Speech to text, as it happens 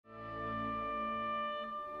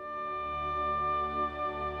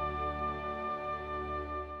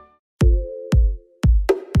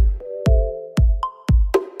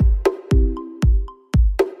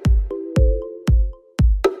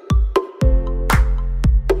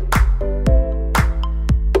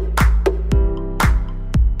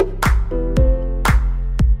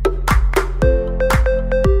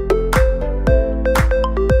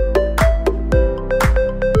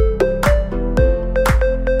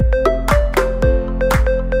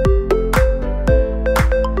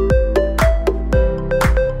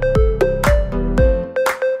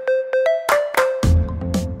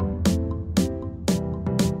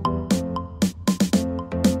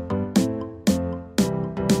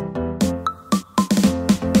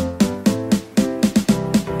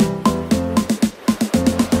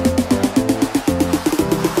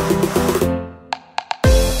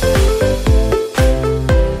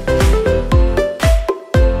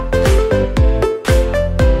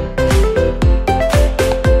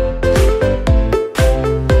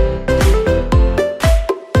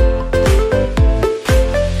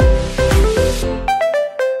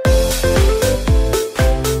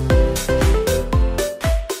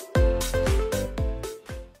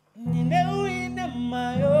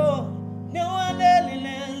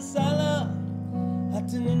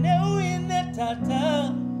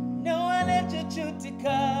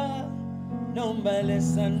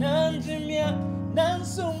sananjimia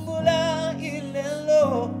nansumbula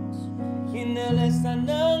ilelo inele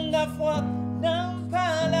sananga fwa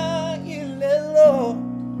nampala ilelo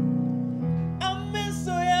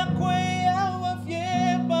ameso ya kwea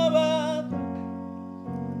wafye baba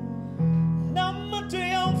namatu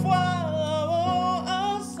ya mfwa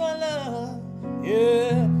asala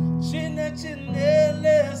yeah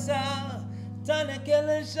chinele sa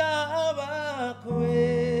tanekele shaba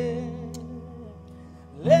kwe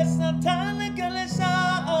lesa tanekele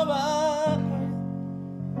shaba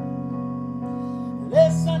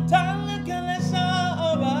lesa tanekele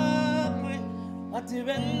shaba kwe ati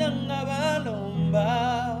benanga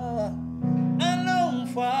balomba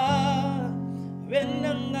alomfa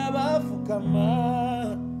benanga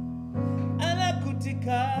bafukama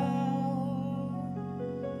alakutika.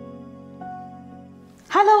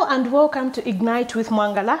 Hello and welcome to Ignite with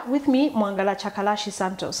Mwangala, with me, Mwangala Chakalashi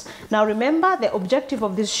Santos. Now remember, the objective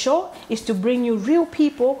of this show is to bring you real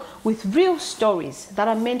people with real stories that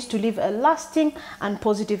are meant to leave a lasting and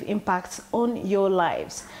positive impact on your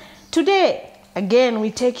lives. Today, again,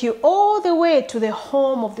 we take you all the way to the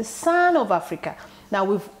home of the Son of Africa. Now,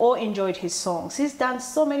 we've all enjoyed his songs. He's done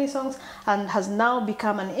so many songs and has now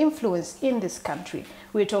become an influence in this country.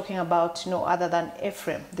 We're talking about no other than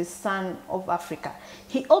Ephraim, the Son of Africa.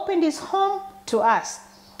 He opened his home to us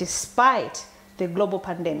despite the global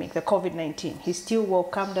pandemic, the COVID-19. He still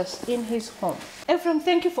welcomed us in his home. Ephraim,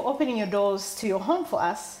 thank you for opening your doors to your home for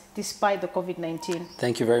us despite the COVID-19.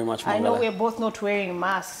 Thank you very much, Mwangala. I know we're both not wearing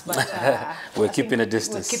masks, but we're keeping a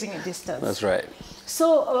distance. We're keeping a distance. That's right.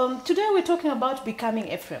 So today we're talking about becoming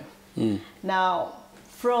Ephraim. Now,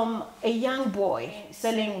 from a young boy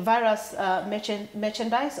selling various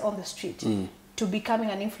merchandise on the street to becoming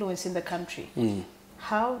an influence in the country,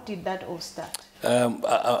 how did that all start?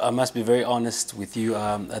 I must be very honest with you.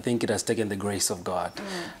 I think it has taken the grace of God.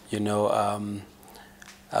 You know,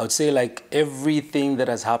 I would say like everything that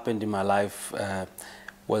has happened in my life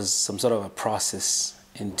was some sort of a process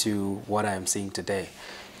into what I am seeing today.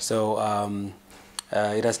 So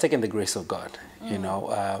it has taken the grace of God. You know,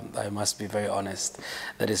 I must be very honest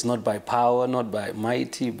that it's not by power, not by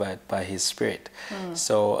mighty, but by His Spirit.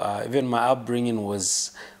 So even my upbringing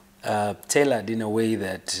was tailored in a way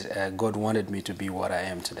that God wanted me to be what I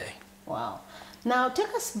am today. Wow. Now,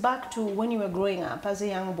 take us back to when you were growing up as a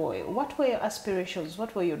young boy. What were your aspirations?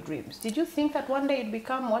 What were your dreams? Did you think that one day you'd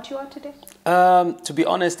become what you are today? To be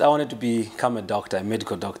honest, I wanted to become a doctor, a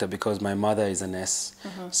medical doctor, because my mother is a nurse.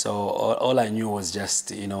 So all I knew was just,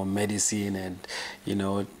 you know, medicine, and, you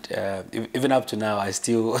know, even up to now, I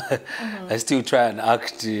still, I still try and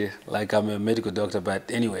act like I'm a medical doctor. But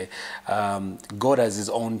anyway, God has His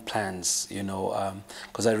own plans, you know,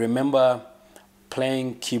 because I remember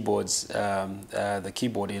playing keyboards, the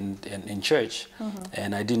keyboard in church,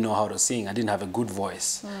 and I didn't know how to sing. I didn't have a good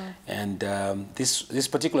voice. And this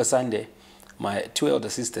particular Sunday, my two elder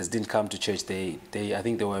sisters didn't come to church. I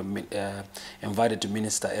think they were invited to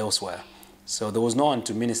minister elsewhere. So there was no one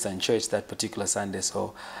to minister in church that particular Sunday.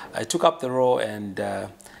 So I took up the role, and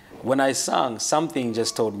when I sang, something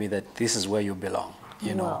just told me that this is where you belong.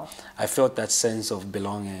 You know, I felt that sense of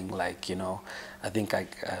belonging, like, you know, I think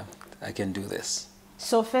I can do this.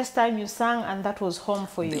 So first time you sang, and that was home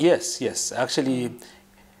for you? Yes, yes. Actually,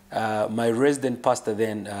 my resident pastor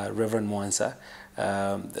then, Reverend Mwansa,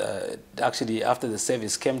 actually after the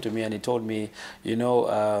service came to me and he told me, you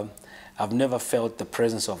know, I've never felt the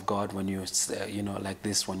presence of God when you, you know, like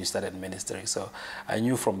this when you started ministering. So I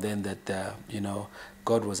knew from then that, you know,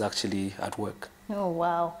 God was actually at work. Oh,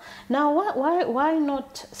 wow. Now, why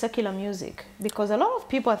not secular music? Because a lot of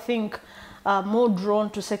people think are more drawn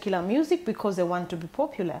to secular music because they want to be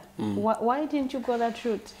popular. Why didn't you go that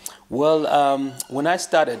route? Well, when I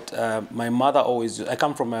started, my mother always, I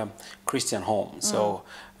come from a Christian home, so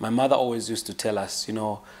my mother always used to tell us, you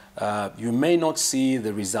know, you may not see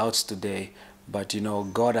the results today, but, you know,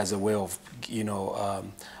 God has a way of, you know,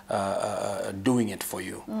 doing it for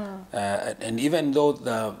you. And even though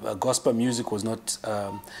the gospel music was not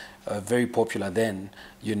very popular then,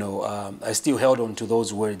 you know, I still held on to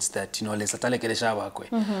those words that, you know,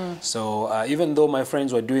 so even though my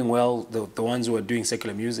friends were doing well, the ones who were doing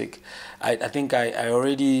secular music, I think I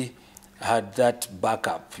already had that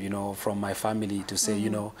backup, you know, from my family to say,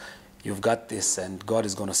 you know, you've got this and God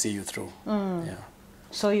is going to see you through. Yeah.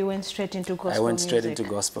 So you went straight into gospel music? I went straight into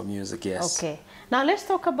gospel music, yes. Okay. Now let's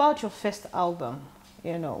talk about your first album.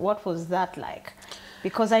 You know, what was that like?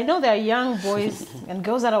 Because I know there are young boys and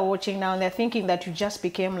girls that are watching now and they're thinking that you just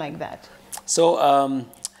became like that. So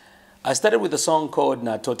I started with a song called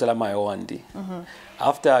Na Totala Mai Owandi.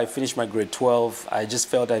 After I finished my grade 12, I just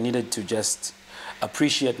felt I needed to just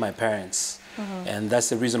appreciate my parents. And that's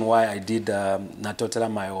the reason why I did Natotela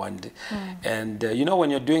Mayowandi. And you know, when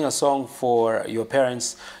you're doing a song for your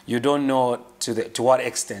parents, you don't know to what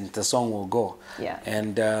extent the song will go. Yeah.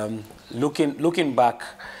 And looking back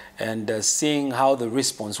and seeing how the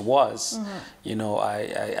response was, you know,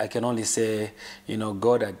 I can only say, you know,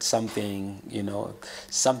 God had something, you know,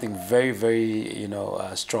 something very, very, you know,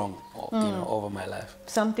 strong, you know, over my life.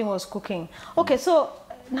 Something was cooking. Okay, so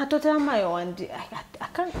Natotela Mayowandi, I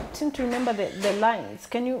can't seem to remember the lines.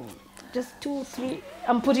 Can you just 2, 3?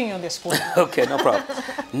 I'm putting you on the spot. Okay, no problem.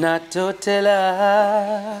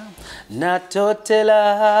 Natotela,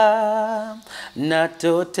 Natotela,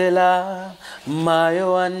 Natotela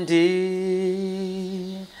Mayowandi.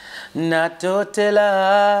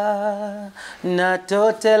 Natotela,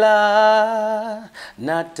 Natotela,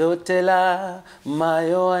 Natotela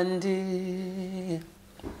Mayowandi.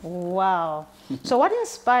 Wow. So what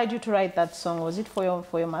inspired you to write that song? Was it for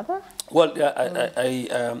your mother? Well,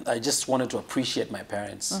 I just wanted to appreciate my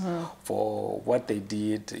parents for what they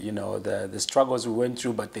did, you know, the struggles we went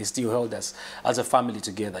through, but they still held us as a family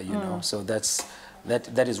together, you know. So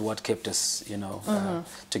that is what kept us, you know,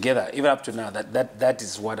 together. Even up to now, that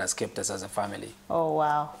is what has kept us as a family. Oh,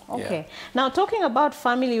 wow. Okay. Yeah. Now, talking about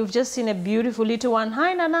family, you've just seen a beautiful little one.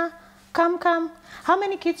 Hi, Nana. Come. How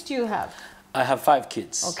many kids do you have? I have 5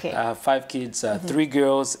 kids. Okay. I have 5 kids, 3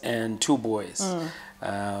 girls and 2 boys.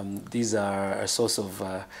 These are a source of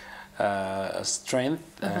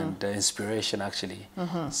strength and inspiration, actually.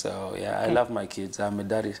 So yeah, I love my kids. I'm a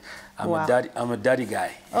daddy. I'm a daddy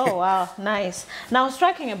guy. Oh wow, nice. Now,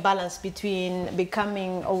 striking a balance between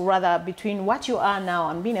becoming, or rather between what you are now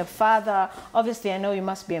and being a father. Obviously, I know you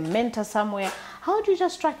must be a mentor somewhere. How do you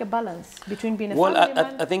just strike a balance between being a family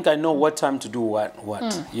man? I think I know what time to do what.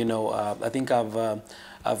 You know, I think I've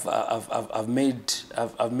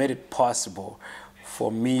made it possible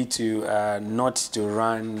for me to not to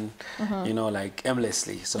run, you know, like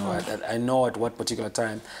aimlessly. So I know at what particular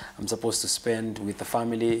time I'm supposed to spend with the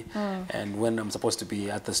family and when I'm supposed to be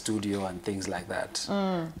at the studio and things like that.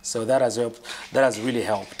 So that has helped. That has really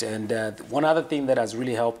helped. And one other thing that has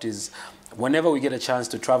really helped is whenever we get a chance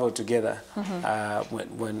to travel together,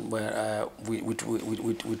 we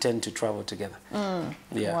tend to travel together.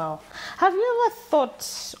 Yeah. Wow. Have you ever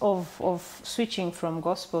thought of switching from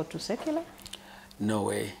gospel to secular? No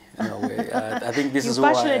way, no way. I think this is you who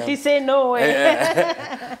I am. passionately say no way.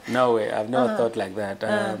 No way. I've never thought like that.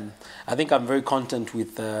 I think I'm very content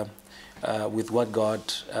with what God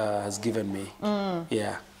has given me.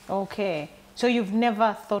 Yeah. Okay. So you've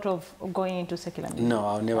never thought of going into secular music? No,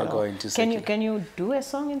 I'll never go into secular. Can you do a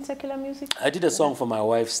song in secular music? I did a song for my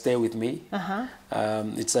wife, "Stay With Me."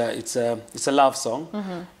 It's a love song,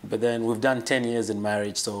 but then we've done 10 years in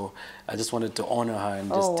marriage, so I just wanted to honor her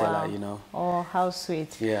and just tell her, you know. Oh, how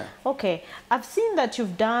sweet. Yeah. Okay, I've seen that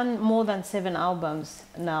you've done more than 7 albums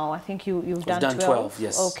now. I think you've done 12.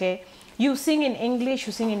 Yes. Okay. You sing in English,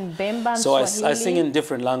 you sing in Bemba, so Swahili. I sing in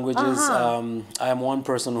different languages. I am one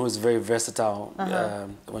person who is very versatile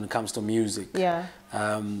when it comes to music. Yeah.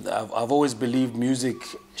 I've always believed music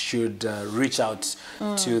should reach out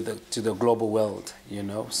to the global world, you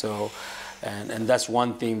know. So, and that's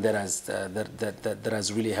one thing that has that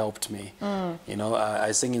has really helped me. You know,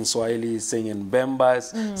 I sing in Swahili, sing in Bemba,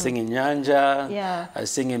 sing in Nyanja. Yeah. I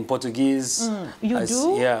sing in Portuguese. You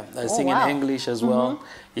do? Yeah, I sing in English as well.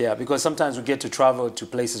 Yeah, because sometimes we get to travel to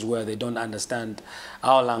places where they don't understand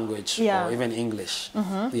our language or even English.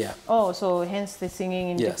 Yeah. Oh, so hence the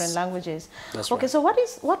singing in different languages. That's okay, right. so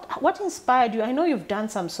what inspired you? I know you've done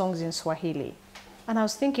some songs in Swahili. And I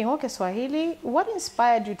was thinking, okay, Swahili, what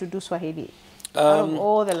inspired you to do Swahili? Out of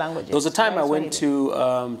all the languages. There was a time I went to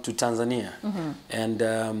Tanzania,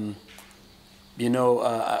 and you know,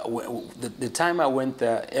 the time I went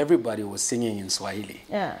there, everybody was singing in Swahili.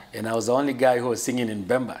 Yeah. And I was the only guy who was singing in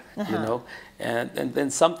Bemba, you know. And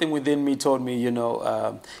then something within me told me, you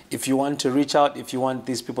know, if you want to reach out, if you want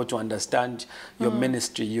these people to understand your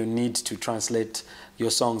ministry, you need to translate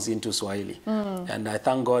your songs into Swahili. And I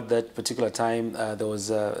thank God that particular time there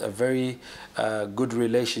was a very good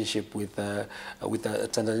relationship with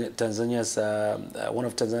Tanzania's one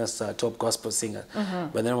of Tanzania's top gospel singers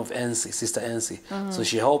by the name of Ensi, Sister Ensi. So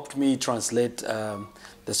she helped me translate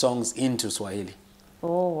the songs into Swahili.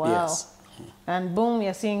 Oh wow! Yes. And boom,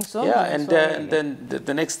 you're singing songs. Yeah, and then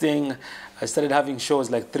the next thing, I started having shows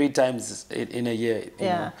like 3 times in a year, you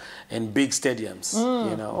know, in big stadiums.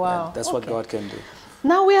 You know, wow. that's what God can do.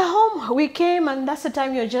 Now we are home. We came, and that's the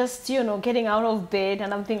time you're just, you know, getting out of bed.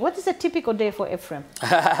 And I'm thinking, what is a typical day for Ephraim?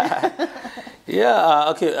 Yeah,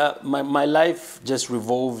 okay. My life just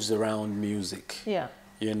revolves around music. Yeah.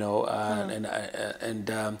 you know,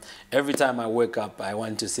 every time I wake up, I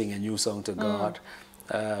want to sing a new song to God.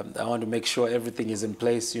 I want to make sure everything is in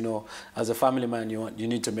place. You know, as a family man, you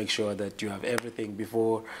need to make sure that you have everything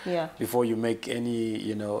before you make any,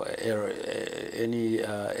 you know,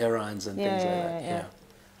 errands and things like that. Yeah.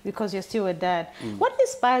 Because you're still a dad. What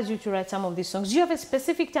inspires you to write some of these songs? Do you have a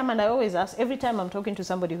specific time? And I always ask, every time I'm talking to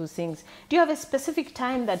somebody who sings, do you have a specific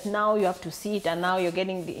time that now you have to see it and now you're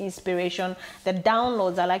getting the inspiration, the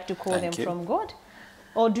downloads, I like to call them, from God?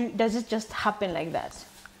 Or does it just happen like that?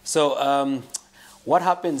 So what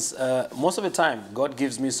happens, most of the time, God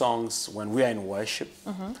gives me songs when we are in worship.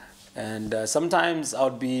 And sometimes I'll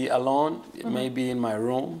be alone, maybe in my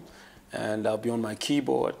room, and I'll be on my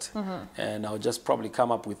keyboard, and I'll just probably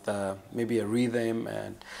come up with maybe a rhythm,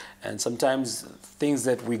 and sometimes things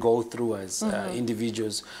that we go through as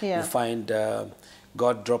individuals, you find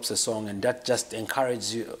God drops a song, and that just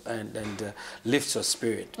encourages you and lifts your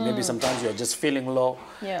spirit. Maybe sometimes you're just feeling low,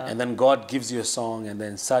 and then God gives you a song, and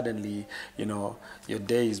then suddenly, you know, your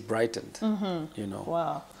day is brightened, you know.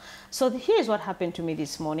 Wow. So here's what happened to me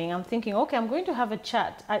this morning. I'm thinking, okay, I'm going to have a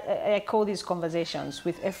chat. I call these conversations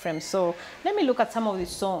with Ephraim. So let me look at some of these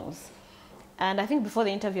songs. And I think before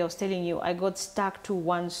the interview, I was telling you, I got stuck to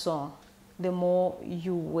one song, The More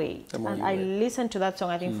You Wait. And I listened to that song,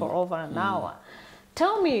 I think, for over an hour.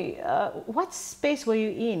 Tell me, what space were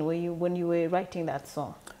you in when you were writing that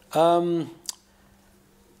song? I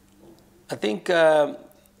think I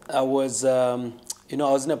was... you know,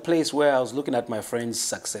 I was in a place where I was looking at my friend's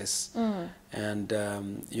success, and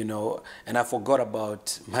you know, and I forgot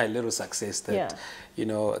about my little success that, you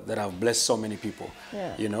know, that I've blessed so many people,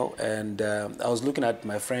 you know, and I was looking at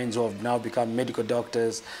my friends who have now become medical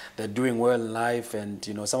doctors. They're doing well in life, and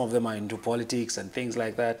you know, some of them are into politics and things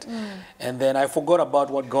like that, and then I forgot about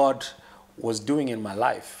what God was doing in my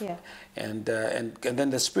life. And then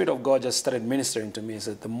the Spirit of God just started ministering to me. He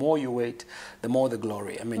said, the more you wait, the more the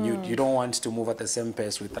glory. I mean, you don't want to move at the same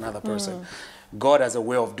pace with another person. God has a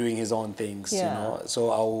way of doing His own things, you know. So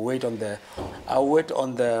I'll wait on the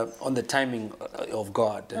timing of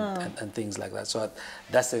God and things like that. So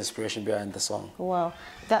that's the inspiration behind the song. Wow,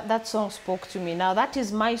 that song spoke to me. Now that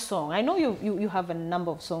is my song. I know you have a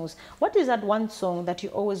number of songs. What is that one song that you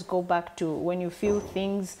always go back to when you feel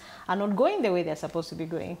things are not going the way they're supposed to be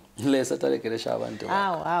going?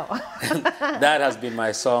 Wow. That has been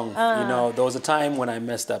my song. You know, there was a time when I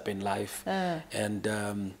messed up in life,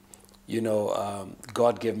 and you know,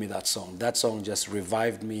 God gave me that song. That song just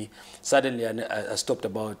revived me. Suddenly, I stopped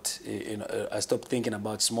I stopped thinking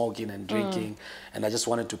about smoking and drinking, and I just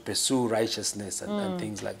wanted to pursue righteousness and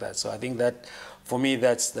things like that. So I think that, for me,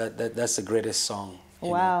 that's the greatest song.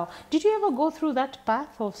 Wow. Did you ever go through that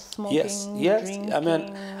path of smoking, drinking? I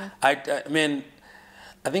mean,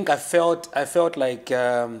 I think I felt like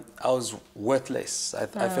I was worthless.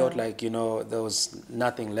 I felt like, you know, there was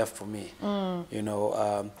nothing left for me, you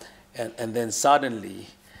know. And then suddenly,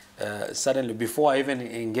 before I even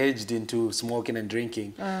engaged into smoking and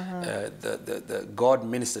drinking, the God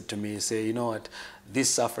ministered to me and said, you know what, this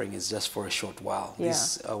suffering is just for a short while.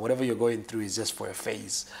 This whatever you're going through is just for a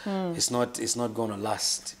phase. It's not going to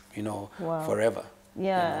last, you know, forever.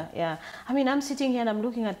 Yeah. I mean, I'm sitting here and I'm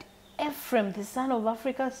looking at Ephraim, the son of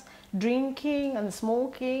Africa's, drinking and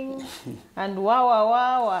smoking, and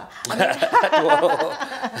wow.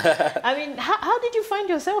 I mean, how did you find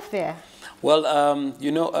yourself there? Well,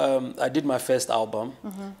 you know, I did my first album,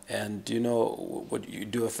 and you know, when you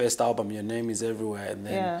do a first album, your name is everywhere,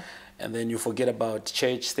 and then you forget about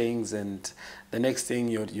church things, and the next thing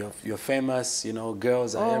you're famous. You know,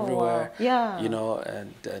 girls are everywhere. You know,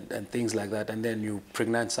 and things like that, and then you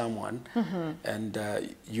pregnant someone, and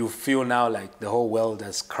you feel now like the whole world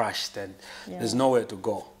has crashed, and there's nowhere to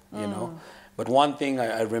go. You know, but one thing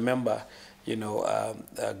I remember. You know,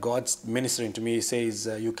 God's ministering to me. He says,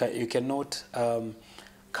 you cannot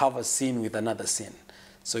cover sin with another sin.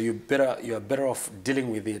 So you're better off dealing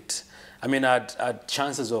with it. I mean, I had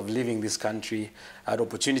chances of leaving this country. I had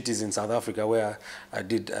opportunities in South Africa where I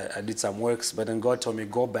did some works, but then God told me,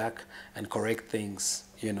 go back and correct things,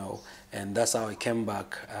 you know. And that's how I came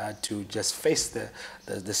back to just face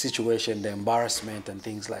the situation, the embarrassment and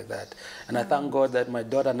things like that. And I thank God that my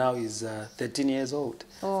daughter now is 13 years old.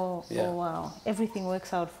 Oh wow. Everything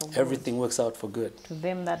works out for good. Everything works out for good. To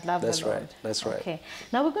them that love the Lord. That's right. Okay.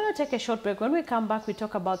 Now we're going to take a short break. When we come back, we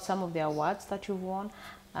talk about some of the awards that you've won.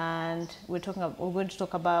 And we're going to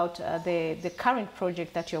talk about the current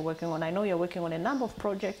project that you're working on. I know you're working on a number of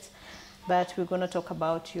projects, but we're going to talk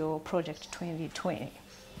about your project 2020.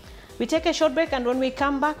 We take a short break, and when we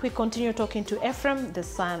come back, we continue talking to Ephraim, the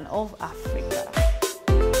son of Africa.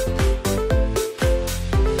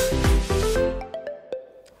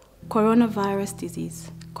 Coronavirus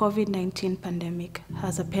disease, COVID-19 pandemic,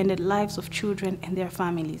 has upended lives of children and their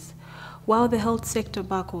families. While the health sector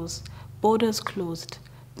buckles, borders closed,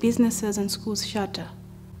 businesses and schools shutter.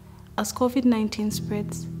 As COVID-19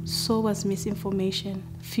 spreads, so was misinformation,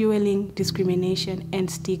 fueling discrimination and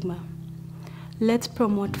stigma. Let's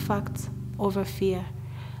promote facts over fear.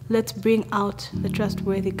 Let's bring out the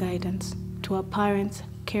trustworthy guidance to our parents,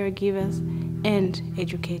 caregivers, and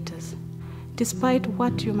educators. Despite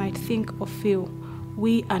what you might think or feel,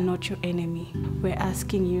 we are not your enemy. We're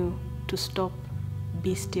asking you to stop,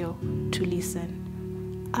 be still, to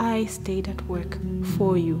listen. I stayed at work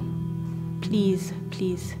for you. Please,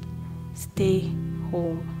 please, stay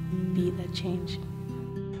home. Be the change.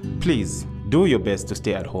 Please do your best to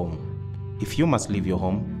stay at home. If you must leave your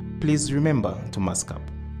home, please remember to mask up.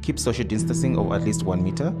 Keep social distancing of at least 1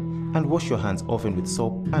 meter and wash your hands often with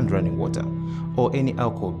soap and running water or any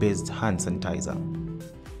alcohol-based hand sanitizer.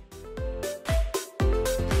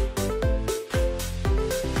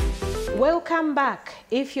 Welcome back.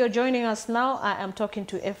 If you're joining us now, I am talking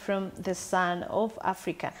to Ephraim, the son of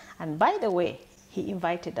Africa. And by the way, he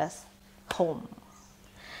invited us home.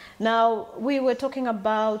 Now, we were talking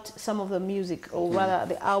about some of the music, or rather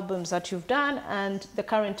the albums that you've done and the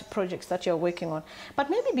current projects that you're working on.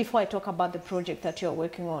 But maybe before I talk about the project that you're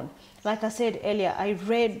working on, like I said earlier, I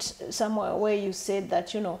read somewhere where you said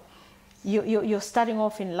that, you know, your starting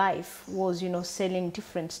off in life was, you know, selling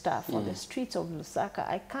different stuff on the streets of Lusaka.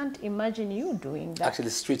 I can't imagine you doing that.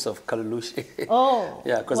 Actually, streets of Kalulushi. Oh.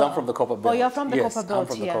 Yeah, because well, I'm from the Copper Belt. Oh, you're from the yes, Copper Belt, I'm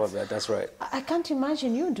from the yes. Copper Belt, that's right. I can't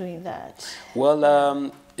imagine you doing that.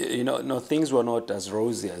 Well, you know, no, things were not as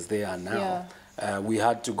rosy as they are now. Yeah. We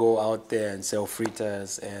had to go out there and sell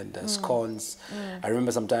fritters and scones. I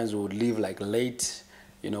remember sometimes we would leave like late,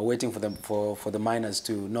 you know, waiting for them for the miners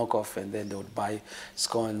to knock off, and then they would buy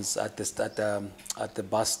scones at the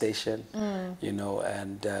bus station, you know,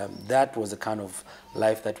 and that was the kind of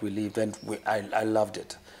life that we lived, and I loved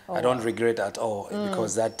it. Oh, I don't regret at all,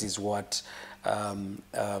 because that is what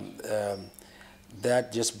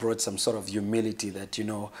that just brought some sort of humility that, you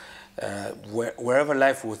know, wherever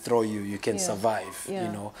life will throw you, you can survive, you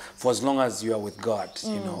know, for as long as you are with God,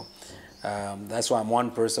 you know. That's why I'm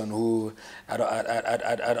one person who I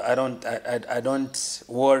don't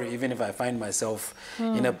worry even if I find myself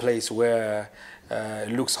in a place where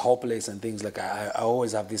it looks hopeless and things like I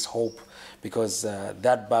always have this hope, because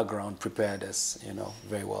that background prepared us, you know,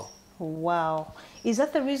 very well. Wow. Is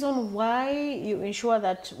that the reason why you ensure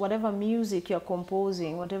that whatever music you're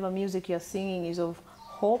composing, whatever music you're singing is of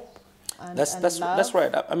hope and love? That's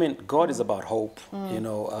right. I mean, God is about hope, you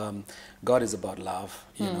know. God is about love,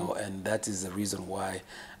 you know, and that is the reason why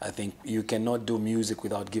I think you cannot do music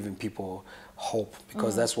without giving people hope,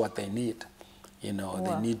 because that's what they need. You know, Wow.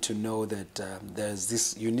 they need to know that there's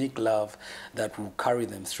this unique love that will carry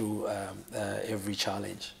them through every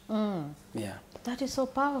challenge. Yeah. That is so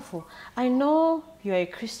powerful. I know you're a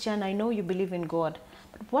Christian. I know you believe in God.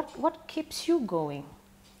 But what keeps you going?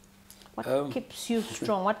 What keeps you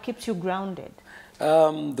strong? What keeps you grounded?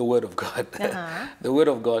 The Word of God. The Word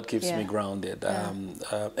of God keeps me grounded.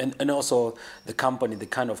 And also the company, the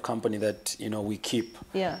kind of company that, you know, we keep,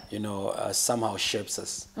 you know, somehow shapes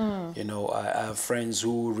us. You know, I have friends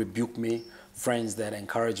who rebuke me, friends that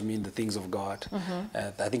encourage me in the things of God.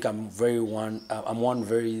 I think I'm one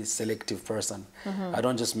very selective person. I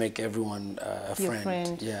don't just make everyone a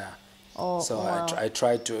friend. Yeah. Oh, so wow. I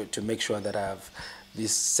try to make sure that I have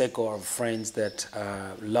this circle of friends that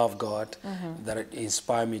love God, that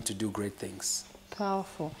inspire me to do great things.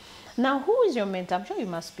 Powerful. Now, who is your mentor? I'm sure you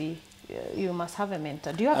must have a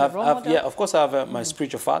mentor. Do you have a role model? Yeah, of course I have my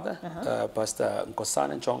spiritual father, Pastor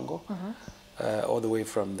Nkosana Nchongo, all the way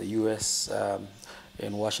from the U.S.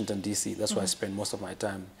 In Washington, D.C. That's where I spend most of my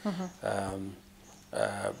time,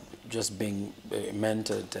 just being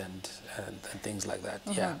mentored and things like that.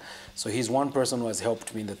 Yeah. So he's one person who has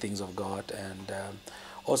helped me in the things of God. And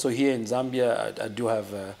also here in Zambia, I do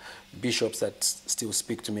have bishops that still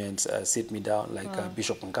speak to me and sit me down, like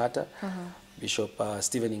Bishop Nkata. Bishop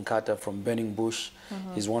Stephen Nkata from Burning Bush.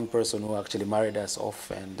 He's one person who actually married us off,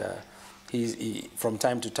 and he from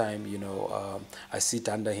time to time, you know, I sit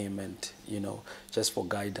under him and, you know, just for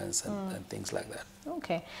guidance and things like that.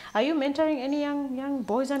 Okay. Are you mentoring any young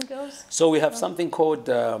boys and girls? So we have something called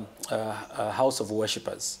House of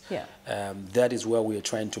Worshippers. Yeah. That is where we are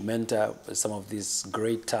trying to mentor some of these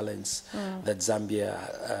great talents that Zambia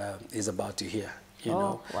is about to hear. You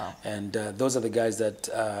know, wow. And those are the guys that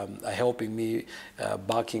are helping me,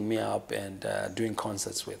 backing me up, and doing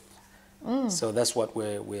concerts with. So that's what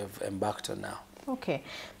we have embarked on now. Okay.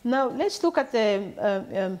 Now let's look at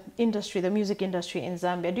the industry, the music industry in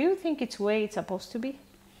Zambia. Do you think it's where it's supposed to be?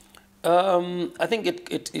 I think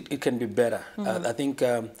it can be better. I think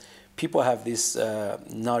people have this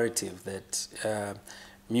narrative that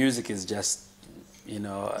music is just, you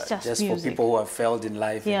know, just for people who have failed in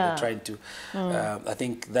life and they're trying to. I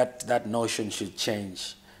think that notion should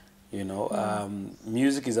change. You know,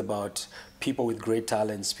 music is about people with great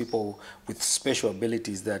talents, people with special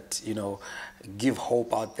abilities that, you know, give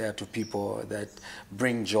hope out there to people, that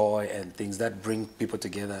bring joy and things that bring people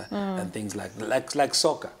together and things like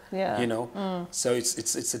soccer. Yeah. You know, so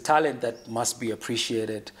it's a talent that must be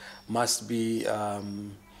appreciated, must be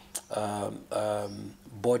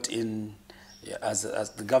bought in. As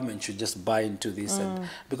the government should just buy into this, and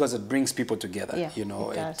because it brings people together, you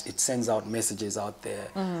know, it sends out messages out there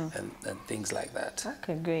and things like that.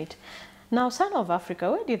 Okay, great. Now, Son of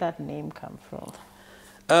Africa, where did that name come from?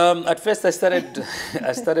 At first, I started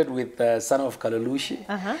with Son of Kalulushi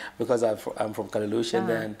because I'm from Kalulushi,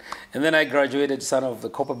 and then I graduated Son of the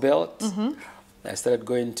Copper Belt. I started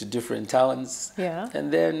going to different towns,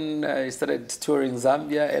 and then I started touring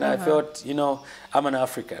Zambia, and I felt, you know, I'm an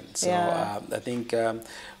African, so I think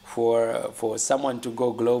for someone to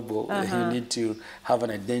go global, you need to have an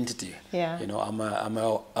identity. You know, I'm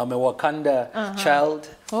a Wakanda child,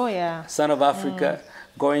 son of Africa,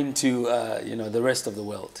 going to you know, the rest of the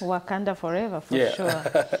world. Wakanda forever, for sure.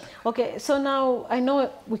 Okay, so now I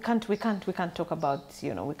know we can't talk about,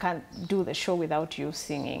 you know, we can't do the show without you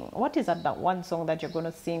singing. What is that one song that you're going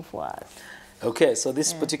to sing for us? Okay, so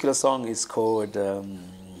this particular song is called.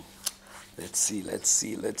 Let's see.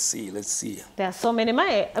 There are so many. Am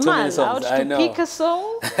I allowed to pick a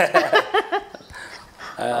song? I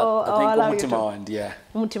think Umutima Wand,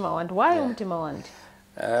 Umutima Wand. Why Umutima Wand?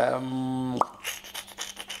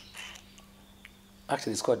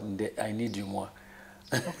 Actually, it's called I Need You More.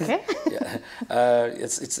 Okay.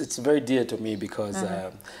 It's very dear to me because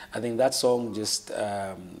I think that song just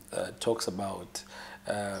talks about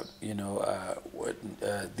you know,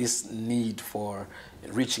 this need for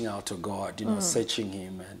reaching out to God, you know, searching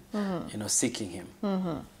Him and you know, seeking Him.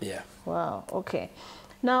 Yeah. Wow. Okay.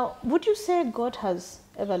 Now, would you say God has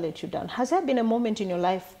ever let you down? Has there been a moment in your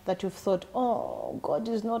life that you've thought, oh, God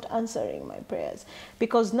is not answering my prayers?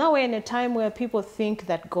 Because now we're in a time where people think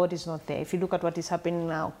that God is not there. If you look at what is happening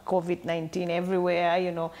now, COVID-19 everywhere,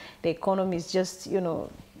 you know, the economy is just, you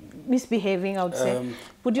know, misbehaving, I would say.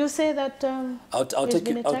 Would you say that I'll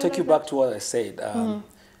take you back to what I said.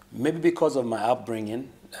 Maybe because of my upbringing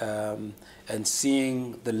and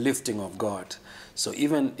seeing the lifting of God. So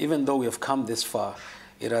even though we have come this far,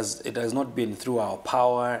 it has not been through our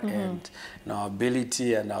power and our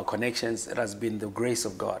ability and our connections. It has been the grace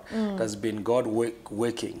of God. It has been God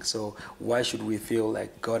working. So why should we feel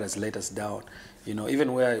like God has let us down? You know,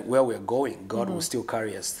 even where we're going, God will still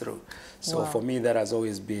carry us through. So for me, that has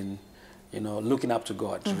always been, you know, looking up to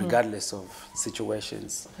God, regardless of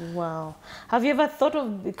situations. Wow. Have you ever thought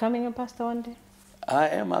of becoming a pastor one day? I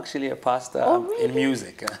am actually a pastor in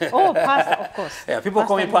music. Oh, pastor, of course. Yeah, people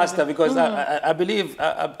call me pastor because I believe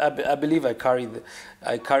I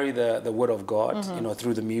carry the word of God, you know,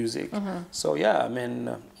 through the music. So yeah, I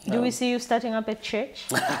mean. Do we see you starting up a church?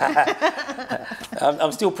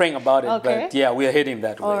 I'm still praying about it, but yeah, we are heading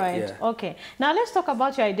that way. All right. Yeah. Okay. Now let's talk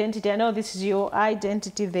about your identity. I know this is your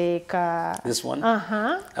identity, This one.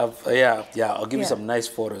 I'll give you some nice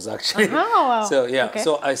photos actually. Wow. So yeah,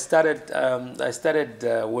 so I started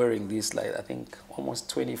wearing this, like, I think almost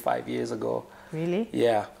 25 years ago. Really?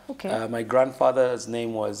 Yeah. Okay. My grandfather's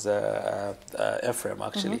name was Ephraim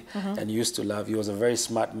actually, and he was a very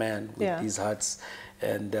smart man with these hats.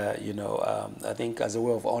 And, you know, I think as a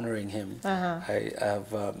way of honoring him, I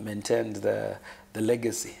have maintained the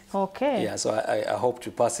legacy. Okay. Yeah, so I hope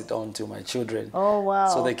to pass it on to my children. Oh, wow.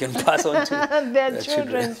 So they can pass on to their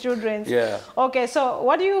children. Yeah. Okay, so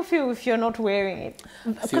what do you feel if you're not wearing it?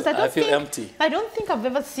 Because I feel empty. I don't think I've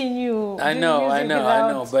ever seen you I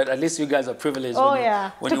know, but at least you guys are privileged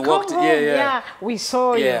when you walked. Home, yeah, we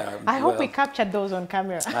saw you. Yeah, I hope we captured those on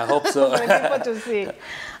camera. I hope so. For people to see.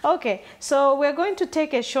 Okay, so we're going to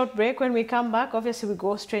take a short break. When we come back, obviously we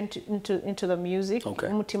go straight into the music. Okay.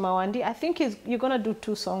 Umutima Wandi. I think you're going to do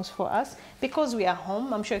 2 songs for us because we are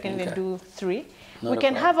home. I'm sure you can even do 3. We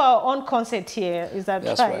can have our own concert here. Is that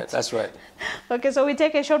right? That's right. Okay, so we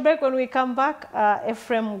take a short break. When we come back,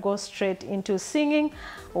 Ephraim goes straight into singing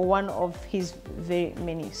one of his very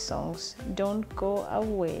many songs. Don't go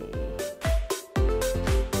away.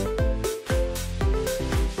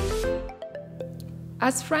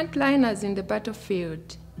 As frontliners in the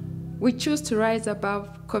battlefield, we choose to rise above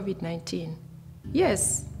COVID-19.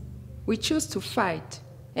 Yes, We choose to fight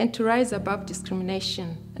and to rise above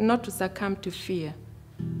discrimination and not to succumb to fear.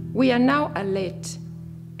 We are now alert,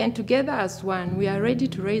 and together as one, we are ready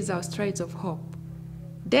to raise our strides of hope.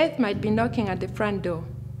 Death might be knocking at the front door,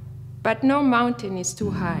 but no mountain is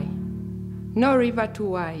too high, no river too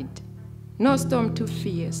wide, no storm too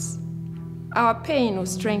fierce. Our pain will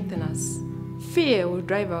strengthen us. Fear will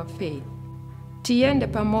drive our faith. Tiende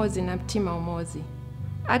pamozi na mtima umozi.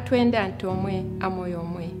 Atwende antomwe amoyo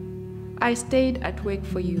mwe. I stayed at work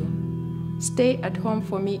for you. Stay at home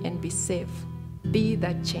for me and be safe. Be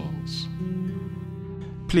that change.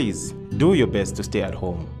 Please do your best to stay at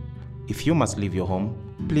home. If you must leave your home,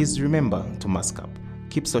 please remember to mask up.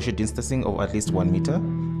 Keep social distancing of at least 1 meter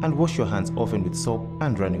and wash your hands often with soap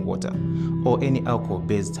and running water or any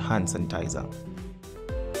alcohol-based hand sanitizer.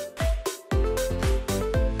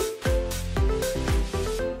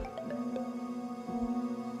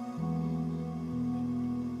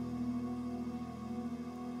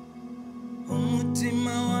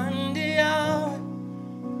 Umutima wandia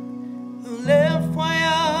ulefwa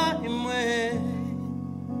ya imwe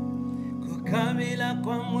kukabila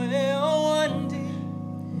kwa mweo wandi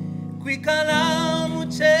kwikala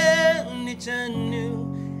mucheni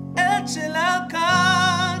chenu echilaka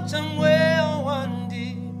cha mweo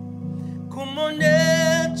wandi kumone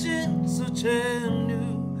chinsu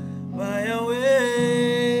chenu bayawe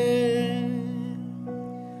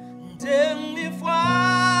ndemi fwaya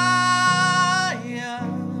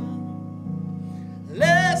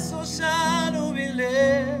leso shanu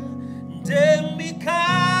bile ndemi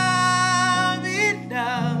kabida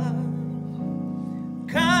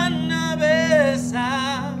Canabesa,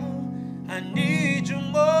 I need you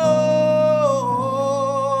more,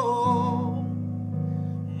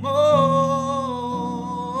 more.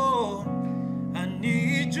 I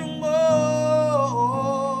need you more,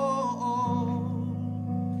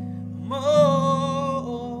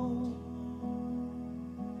 more.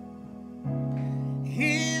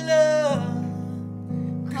 Healer,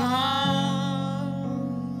 come.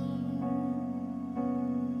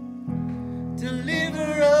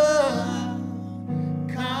 Deliverer,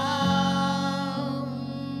 come.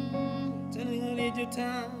 Telling I need your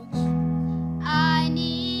touch. I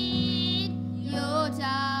need your touch.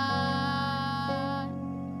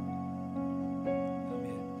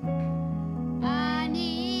 I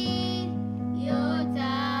need your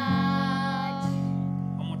touch.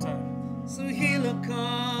 One more time. So healer,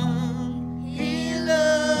 come.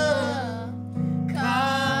 Healer,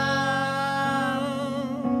 come.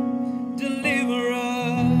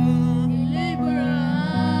 Deliverer, Deliverer,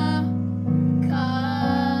 come.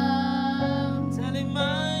 tell him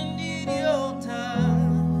I need your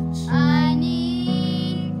touch. I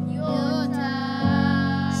need your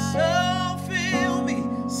touch. So feel me,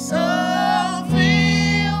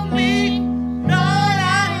 Lord,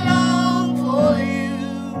 I long for you.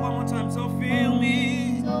 One more time, so feel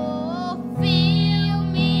me. So feel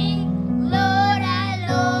me, Lord, I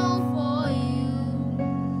long for you.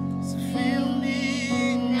 So feel me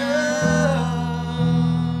now,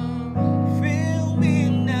 feel me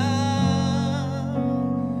now,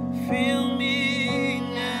 feel me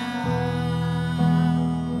now.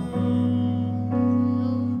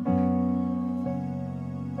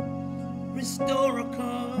 Restorer,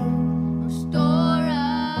 come. Restorer,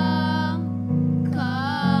 come.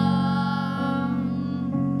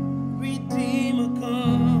 Redeemer,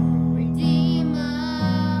 come.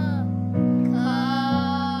 Redeemer,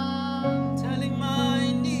 come. Tell him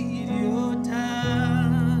I need your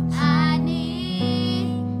touch. I need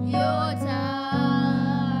your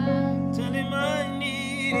touch. Tell him I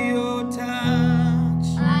need your touch.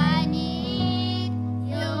 I need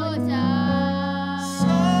your touch.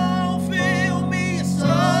 So feel me, So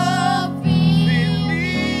feel me,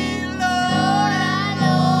 Lord, I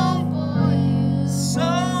long for you. So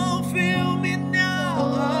feel me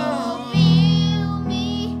now. Feel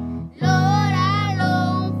me, Lord, I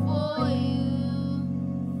long for you.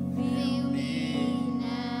 Feel me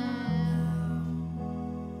now.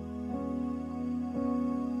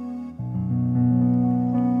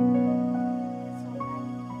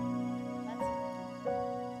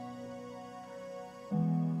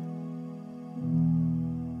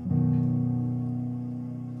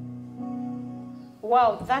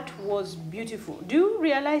 Wow, that was beautiful. Do you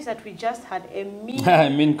realize that we just had a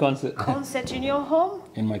Mean concert concert in your home?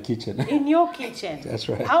 in my kitchen. In your kitchen? That's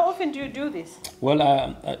right. How often do you do this?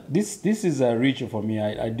 Well, this is a ritual for me.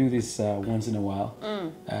 I do this once in a while.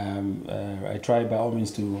 I try by all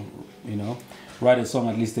means to, write a song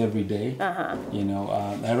at least every day.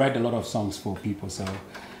 I write a lot of songs for people, so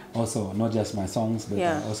also not just my songs, but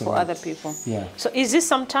Yeah, I also for write. other people. Yeah. So is this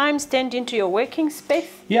sometimes turned into your working space?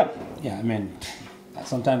 Yeah, yeah. I mean,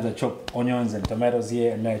 sometimes I chop onions and tomatoes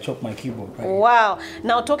here, and then I chop my keyboard. Right here. Wow.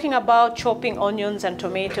 Now, talking about chopping onions and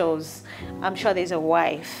tomatoes, I'm sure there's a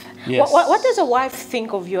wife. Yes. What does a wife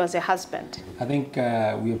think of you as a husband? I think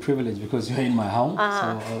we are privileged because you're in my home.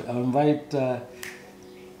 So I'll invite.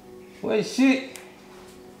 Where is she?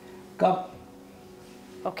 Come.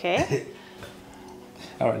 Okay.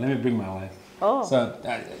 All right, let me bring my wife. Oh.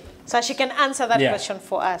 So she can answer that Yeah. question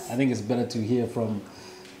for us. I think it's better to hear from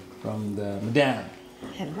the madame.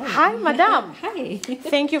 Hello. Hi, madam. Hi.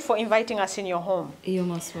 Thank you for inviting us in your home. You're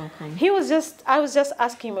most welcome. I was just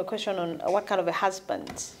asking him a question on what kind of a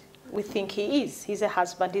husband we think he is. He's a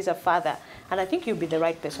husband, he's a father. And I think you'll be the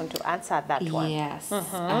right person to answer that one. Yes.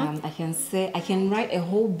 I can write a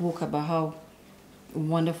whole book about how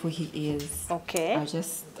wonderful he is. Okay. I'll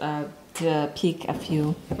just to pick a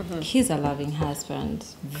few. He's a loving husband,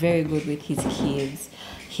 very good with his kids.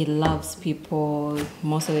 He loves people.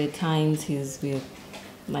 Most of the times he's with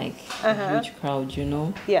like a huge crowd, you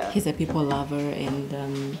know. Yeah. He's a people lover,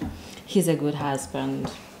 and he's a good husband,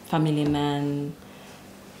 family man.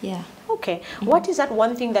 Yeah. Okay. What is that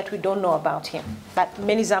one thing that we don't know about him, that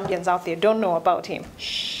many Zambians out there don't know about him?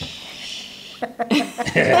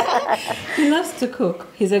 He loves to cook.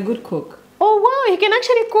 He's a good cook. Oh, wow, he can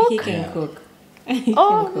actually cook? He can cook. He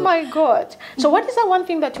Oh, can cook. my God. So what is that one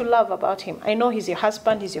thing that you love about him? I know he's your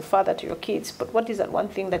husband, he's your father to your kids, but what is that one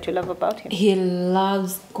thing that you love about him? He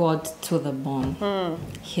loves God to the bone.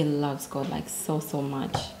 He loves God like so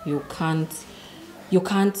much. You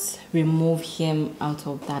can't remove him out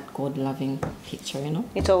of that God-loving picture, you know?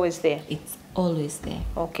 It's always there. It's always there.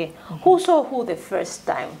 Okay. Who saw who the first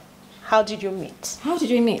time? How did you meet? How did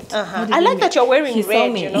we meet? How did I we like meet? that you're wearing He saw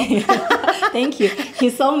red, me. you know. Thank you. He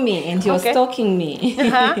saw me and he was Okay. stalking me.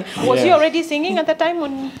 Was he already singing at the time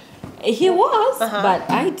when... He was, but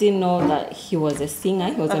I didn't know that he was a singer.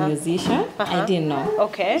 He was a musician. I didn't know.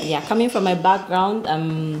 Okay. Yeah, coming from my background,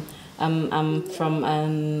 I'm from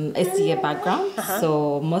SDA background,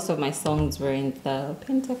 so most of my songs were in the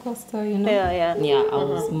Pentecostal, you know. Yeah. Yeah, I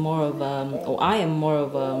was more of I am more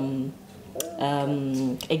of a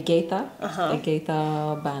Gaither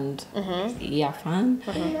band, yeah, fan.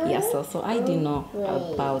 Yeah, so I didn't know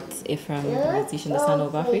about Ephraim, the musician, the son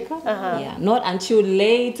of Africa. Yeah, not until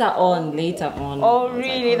later on. Oh,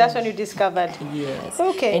 really? That's when you discovered? Yes.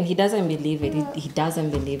 Okay. And he doesn't believe it. He doesn't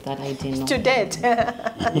believe that I didn't know. To date.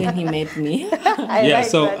 When he met me. I Yeah, like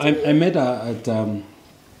so that. I met her at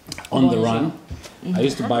On the Run. I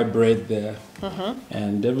used to buy bread there,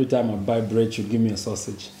 and every time I buy bread, she'd give me a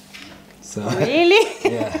sausage. So Really?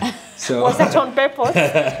 yeah. So Was that on purpose?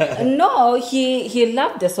 No, he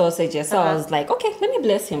loved the sausages. So I was like, okay, let me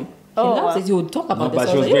bless him. He loves it. He would talk no, about the but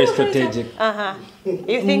she was sausage. very strategic.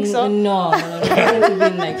 You think so? No,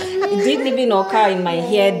 it didn't even occur in my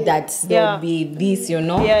head that there Yeah. would be this, you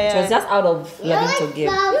know. Yeah. It was just out of loving to give.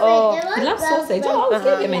 He loves sausage. Oh, I'll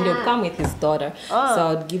give him, and he would come with his daughter. So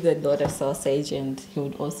I would give the daughter sausage, and he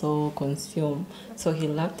would also consume. So he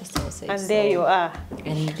loved the sausage. And there you are.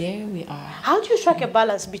 And there we are. How do you strike a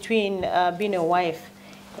balance between being a wife,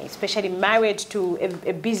 especially married to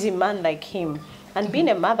a busy man like him, and being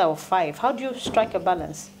a mother of 5? How do you strike a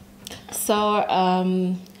balance? So,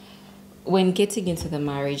 when getting into the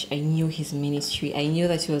marriage, I knew his ministry. I knew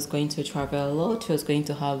that he was going to travel a lot. He was going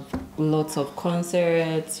to have lots of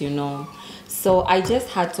concerts, you know. So I just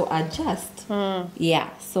had to adjust. Yeah.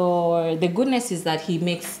 So the goodness is that he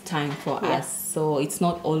makes time for us. So it's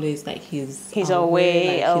not always like he's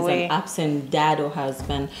away. He's an absent dad or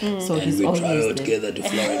husband. So he's we always travel there. together to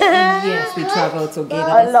Florida. Yes, we travel together.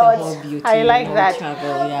 That's lot. the whole beauty. I like you know, that.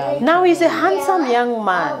 Travel, yeah. Now he's a handsome young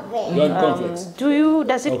man. You're in conflicts.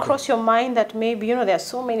 Does it cross your mind that maybe, you know, there are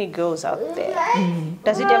so many girls out there?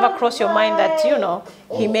 Does it ever cross your mind that, you know,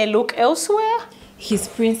 he may look elsewhere? He's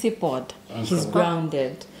principled. He's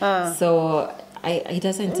grounded. So it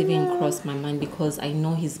doesn't even cross my mind because I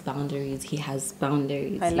know his boundaries. He has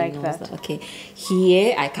boundaries. I He like knows that. Okay,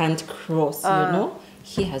 here I can't cross, you know.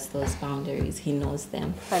 He has those boundaries. He knows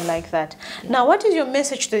them. I like that. Now, what is your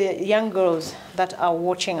message to the young girls that are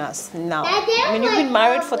watching us now? I mean, you've been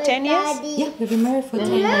married for 10 years. Yeah, we've been married for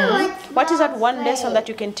 10 years. What is that one lesson that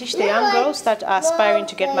you can teach the young girls that are aspiring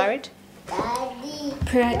to get married?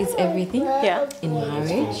 Prayer is everything. Yeah. In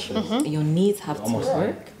marriage, your needs have to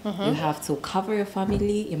work. You have to cover your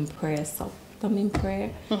family in prayer. So them in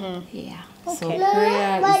prayer. Yeah. So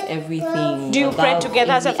prayer is everything. Do you pray above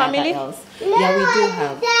together as a every other family? else. Yeah, we do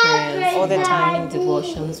have prayers All the time. morning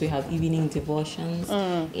devotions. We have evening devotions.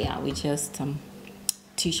 Yeah, we just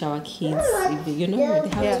teach our kids. You know, they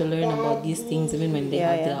have to learn about these things even when they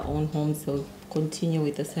have their own homes. So continue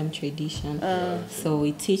with the same tradition. So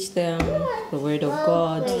we teach them the word of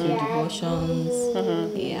God through devotions.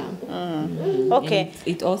 Okay. And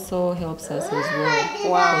it also helps us as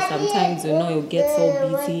well. Wow. Because sometimes you get so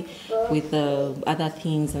busy with other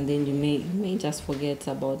things, and then you may just forget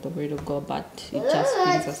about the word of God. But it just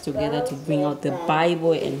brings us together to bring out the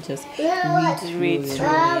Bible and just read through.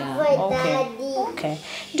 Yeah. Okay.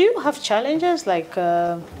 Do you have challenges like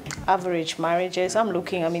average marriages? I'm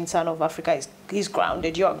looking, Son of Africa is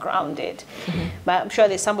grounded, you're grounded. But I'm sure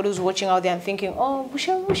there's somebody who's watching out there and thinking, oh, Like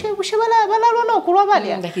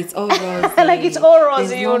it's all rosy. like it's all rosy,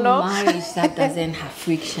 There's you know. marriage that doesn't have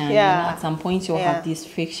friction. Yeah. At some point you'll have these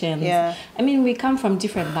frictions. Yeah. We come from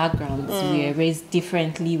different backgrounds. We are raised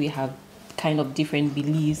differently. We have kind of different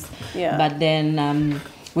beliefs. Yeah. But then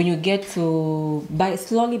when you get to,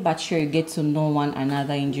 slowly but sure, you get to know one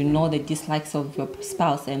another, and you know the dislikes of your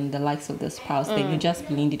spouse and the likes of the spouse, then you just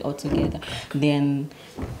blend it all together. Then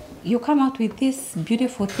you come out with this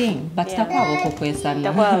beautiful thing. But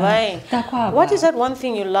what is that one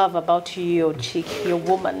thing you love about your chick, your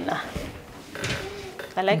woman?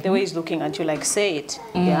 I like the way he's looking at you, like, say it.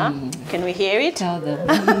 Yeah? Can we hear it? Tell them.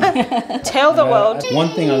 Tell the world.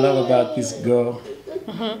 One thing I love about this girl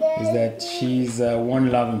is that she's one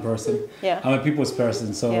loving person. Yeah. I'm a people's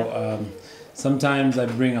person, so sometimes I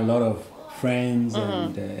bring a lot of friends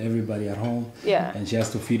and everybody at home. Yeah. And she has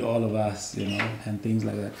to feed all of us, and things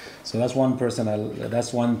like that. So that's one person.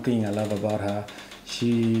 That's one thing I love about her.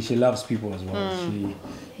 She loves people as well.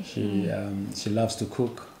 She loves to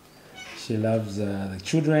cook. She loves the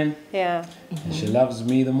children. Yeah. And she loves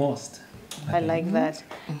me the most. I like that.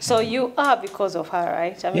 So you are because of her,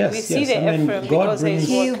 right? Yes, we see yes. the Ephraim God because brings- he's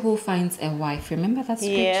He who finds a wife, remember that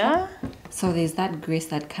scripture? Yeah. So there's that grace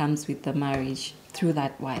that comes with the marriage through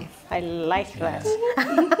that wife. I like that.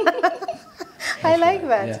 I like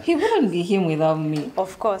that. Yeah. He wouldn't be him without me.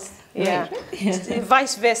 Of course. Yeah.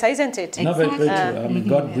 Vice versa, isn't it? No, very true.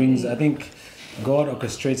 God brings, I think God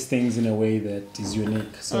orchestrates things in a way that is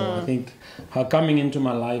unique. So I think her coming into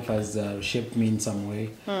my life has shaped me in some way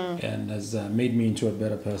and has made me into a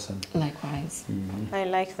better person. Likewise. I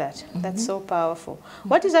like that. That's so powerful.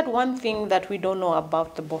 What is that one thing that we don't know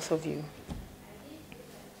about the both of you?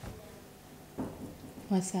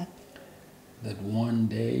 What's that? That one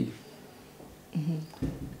day,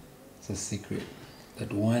 it's a secret.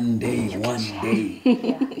 That one day,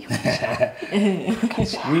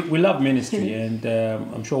 we love ministry, and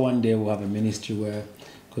I'm sure one day we'll have a ministry where,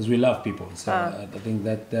 because we love people. So I think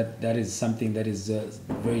that is something that is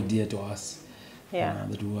very dear to us. Yeah.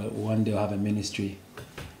 That we'll one day we'll have a ministry.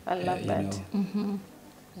 I love that.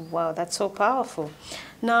 Wow, that's so powerful.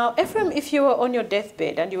 Now, Ephraim, if you were on your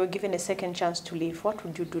deathbed and you were given a second chance to live, what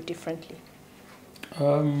would you do differently?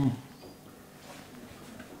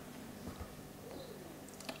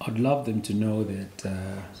 I'd love them to know that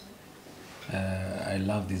I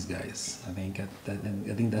love these guys. I think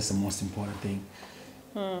that's the most important thing.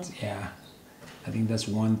 Yeah, I think that's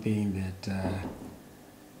one thing that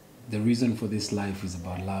the reason for this life is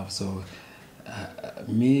about love. So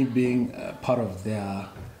me being a part of their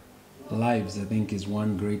lives, I think, is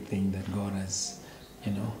one great thing that God has,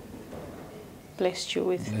 Blessed you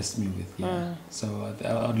with. blessed me with. Yeah. So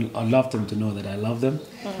I'd love them to know that I love them,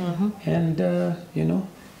 and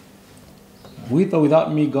with or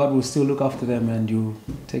without me, God will still look after them, and you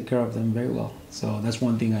take care of them very well. So that's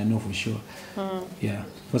one thing I know for sure. Yeah,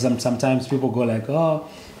 because sometimes people go like, oh,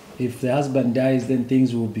 if the husband dies, then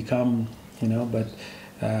things will become, but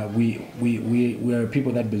we are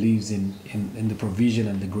people that believes in the provision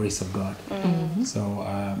and the grace of God. So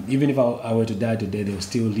even if I were to die today, they will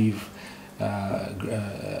still live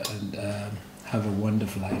and have a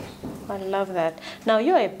wonderful life. I love that. Now,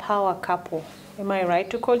 you're a power couple. Am I right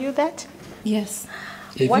to call you that? Yes.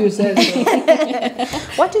 If What- you said so.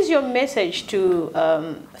 What is your message to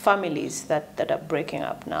families that are breaking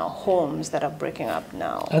up now, homes that are breaking up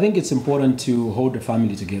now? I think it's important to hold the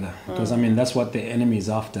family together because that's what the enemy is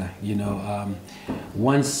after.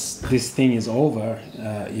 Once this thing is over,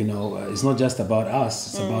 it's not just about us.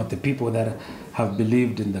 It's about the people that have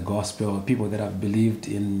believed in the gospel, people that have believed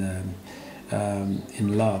in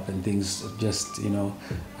love and things. Just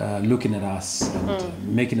looking at us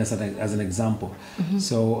and making us as an example.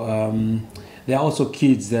 So there are also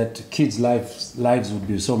kids lives would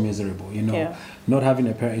be so miserable. Not having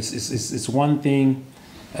a parent. It's one thing.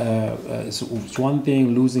 It's one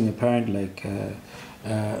thing losing a parent,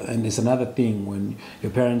 and it's another thing when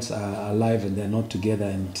your parents are alive and they're not together,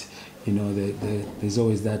 and there's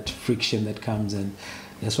always that friction that comes, and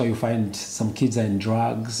That's why you find some kids are in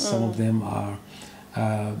drugs. Some of them are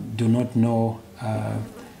do not know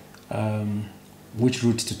which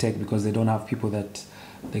route to take because they don't have people that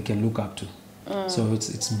they can look up to. So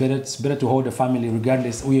it's better to hold a family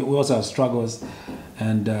regardless. We also have struggles,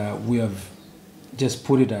 and we have just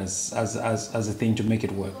put it as a thing to make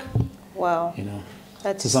it work. Wow. You know.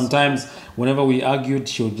 That's So sometimes whenever we argued,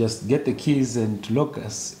 she would just get the keys and lock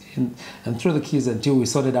us in and throw the keys until we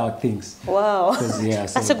sorted out things. wow. 'Cause, yeah,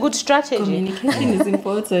 That's so- a good strategy. Communication is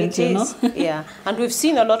important, It you know. is, yeah. And we've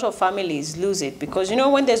seen a lot of families lose it because, you know,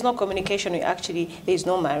 when there's no communication, there's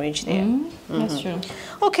no marriage there. That's true.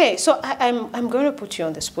 Okay, so I'm going to put you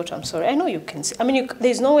on the spot. I'm sorry. I know you can sing. I mean,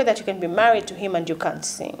 there's no way that you can be married to him and you can't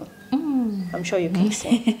sing. I'm sure you can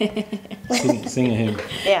sing. Sing a hymn.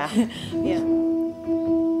 Yeah, yeah.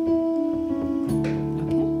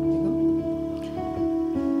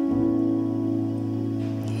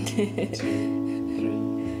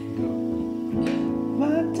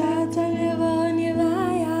 Batata never ni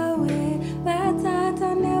bayawe, batata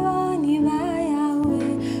never ni bayawe,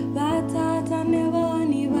 batata never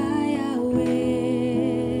ni bayawe.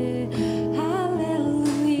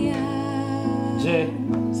 Hallelujah. Jay,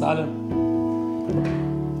 Salim,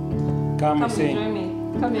 come and sing. join me.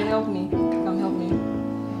 Come and help me. Come help me.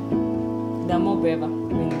 They're more braver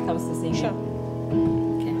when it comes to singing. Sure.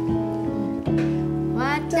 Okay.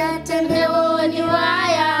 Watatanewoni wa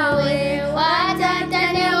Yahweh,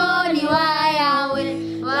 watatanewoni wa Yahweh,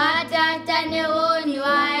 watatanewoni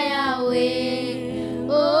wa Yahweh.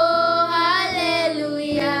 Oh,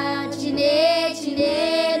 hallelujah. Chine,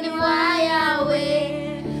 chine ni wa Yahweh.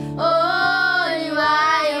 Oh, ni wa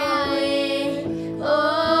Yahweh.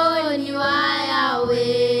 Oh, ni wa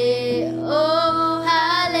Yahweh. Oh,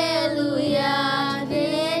 hallelujah.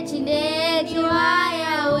 Chine, chine ni wa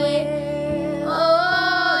Yahweh.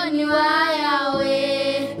 Oh, ni wa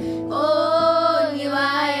Yahweh. Oh, ni wa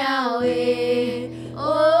Yahweh.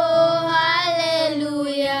 Oh,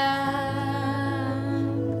 hallelujah.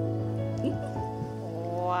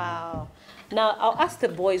 Wow. Now, I'll ask the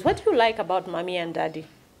boys, what do you like about mommy and daddy?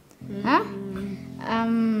 Huh?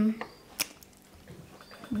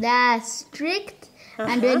 They're strict,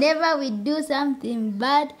 and whenever we do something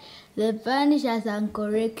bad, they punish us and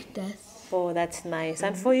correct us. Oh, that's nice.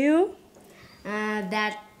 And for you?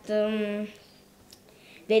 That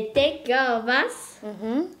they take care of us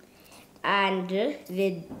and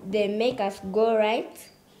they make us go right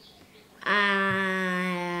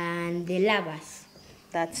and they love us.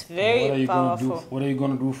 That's What are very you gonna do? powerful. What are you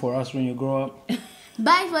gonna do for us when you grow up?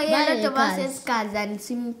 Buy for you a Buy lot of cars. us cars and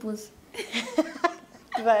swimming pools.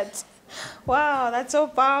 But, wow, that's so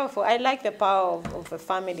powerful. I like the power of a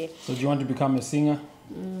family. So do you want to become a singer?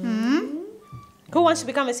 Who wants to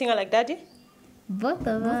become a singer like daddy? Both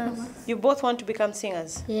of us. You both want to become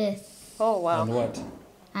singers? Yes. Oh, wow. And what?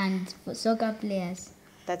 And for soccer players.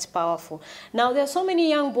 That's powerful. Now, there are so many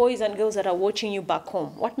young boys and girls that are watching you back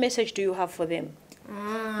home. What message do you have for them?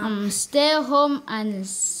 Stay home and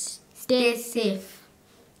stay safe.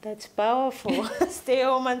 That's powerful. Stay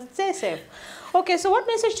home and stay safe. Okay, so what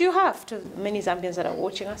message do you have to many Zambians that are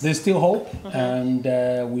watching us? There's still hope, and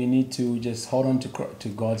we need to just hold on to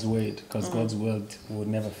God's word, because God's word will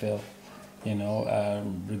never fail. You know,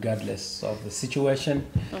 regardless of the situation.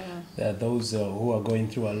 There are those who are going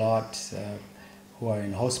through a lot, who are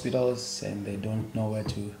in hospitals and they don't know where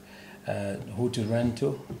to, who to run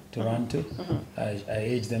to. I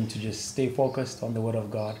urge them to just stay focused on the word of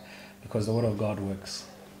God, because the word of God works.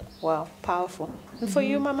 Wow, powerful. And for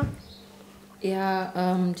you, Mama?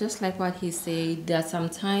 Yeah, just like what he said, there are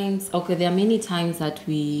there are many times that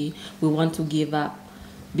we want to give up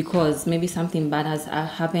because maybe something bad has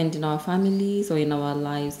happened in our families or in our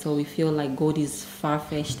lives, so we feel like God is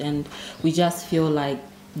far-fetched and we just feel like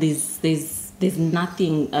there's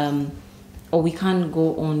nothing, or we can't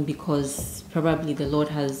go on because probably the Lord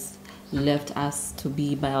has left us to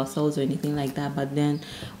be by ourselves or anything like that. But then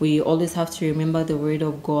we always have to remember the word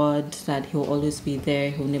of God, that He'll always be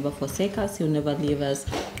there. He'll never forsake us. He'll never leave us.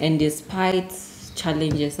 And despite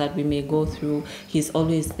challenges that we may go through, He's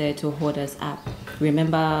always there to hold us up.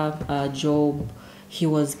 Remember Job, he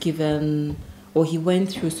was given, or he went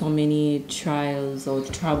through so many trials or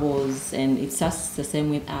troubles, and it's just the same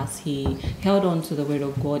with us. He held on to the word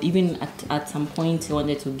of God. Even at some point he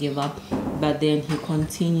wanted to give up, but then he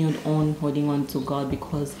continued on holding on to God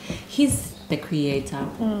because He's the creator.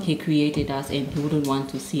 He created us and He wouldn't want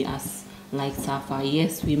to see us like suffer.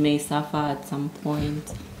 Yes, we may suffer at some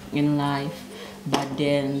point in life, but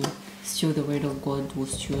then still the word of God will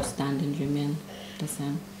still stand and remain the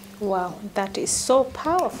same. Wow, that is so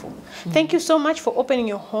powerful. Thank you so much for opening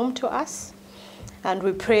your home to us. And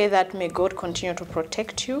we pray that may God continue to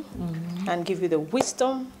protect you and give you the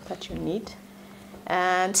wisdom that you need.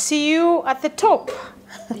 And see you at the top.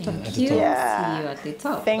 Thank you. Yeah. See you at the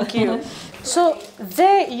top. Thank you. So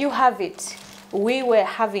there you have it. We were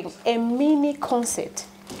having a mini concert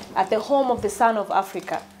at the home of the Son of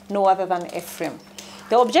Africa, no other than Ephraim.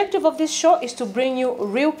 The objective of this show is to bring you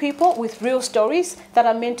real people with real stories that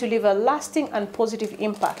are meant to leave a lasting and positive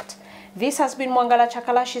impact. This has been Mwangala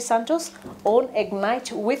Chakalashi Santos on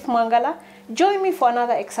Ignite with Mwangala. Join me for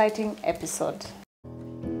another exciting episode.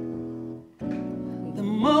 The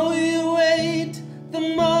more you wait, the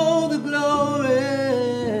more the glory.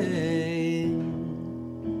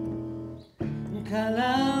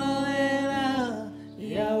 Kalalela,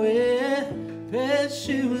 Yahweh,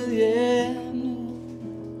 Peshiwayenu.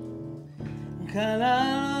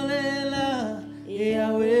 Kalalela,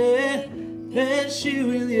 Yahweh,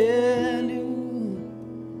 Peshiwayenu.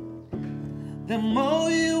 The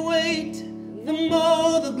more you wait, the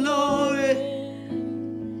more the glory.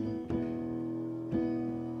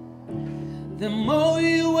 The more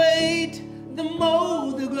you wait, the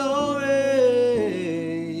more the glory.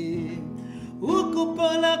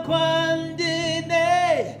 Ukupola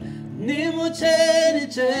kwandine, nimucheni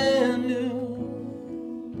chenu.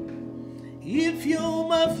 If you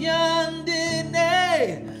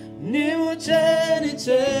mafyandine, nimucheni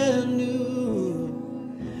chenu.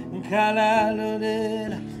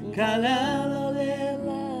 Kalalolela,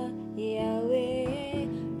 kalalolela.